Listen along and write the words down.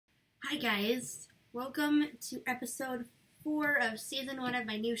Hi guys, welcome to episode 4 of season 1 of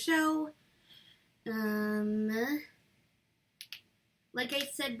my new show. Like I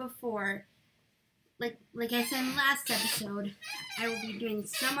said before, like I said in the last episode, I will be doing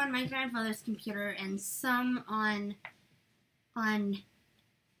some on my grandfather's computer and some on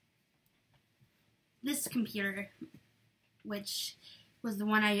this computer, which was the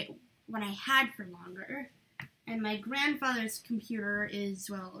one I had for longer. And my grandfather's computer is,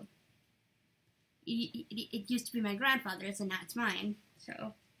 well, it used to be my grandfather's and now it's mine,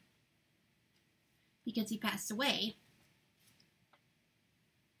 so, because he passed away.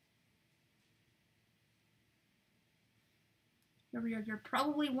 You're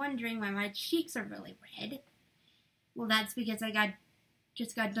probably wondering why my cheeks are really red. Well, that's because I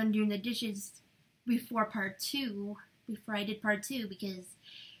just got done doing the dishes before I did part 2, because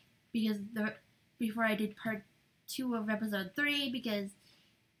before I did part 2 of episode 3, because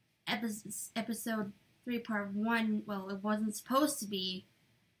episode 3 part 1, well, it wasn't supposed to be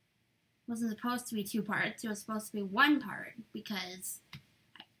 2 parts. It was supposed to be 1 part, because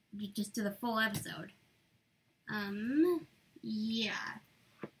you just did the full episode. Yeah.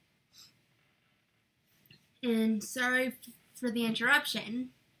 And sorry for the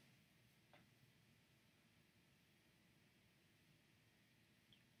interruption.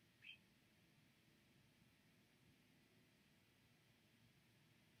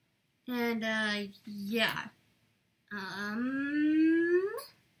 And, yeah.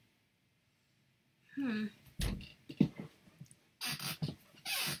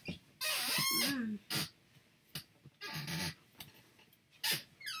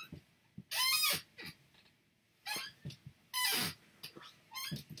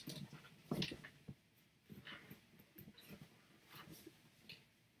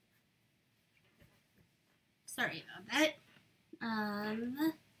 Sorry about that.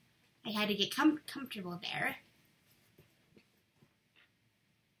 I had to get comfortable there.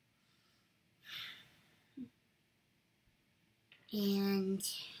 And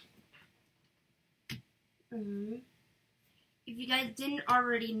if you guys didn't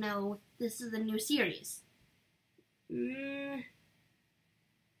already know, this is a new series. I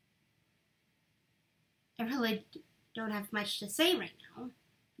really don't have much to say right now,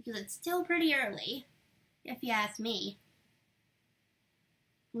 because it's still pretty early, if you ask me.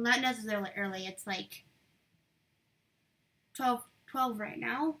 Well, not necessarily early, it's like 12 right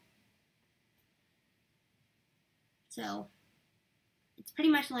now. So, it's pretty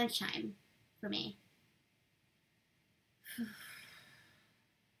much lunchtime for me.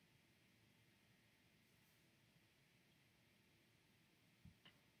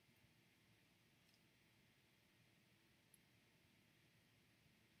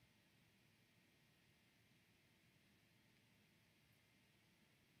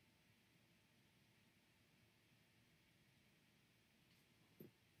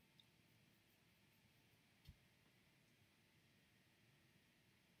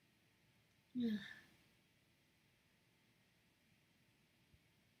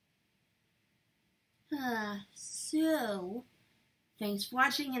 So, thanks for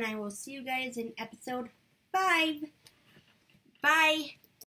watching, and I will see you guys in episode 5. Bye!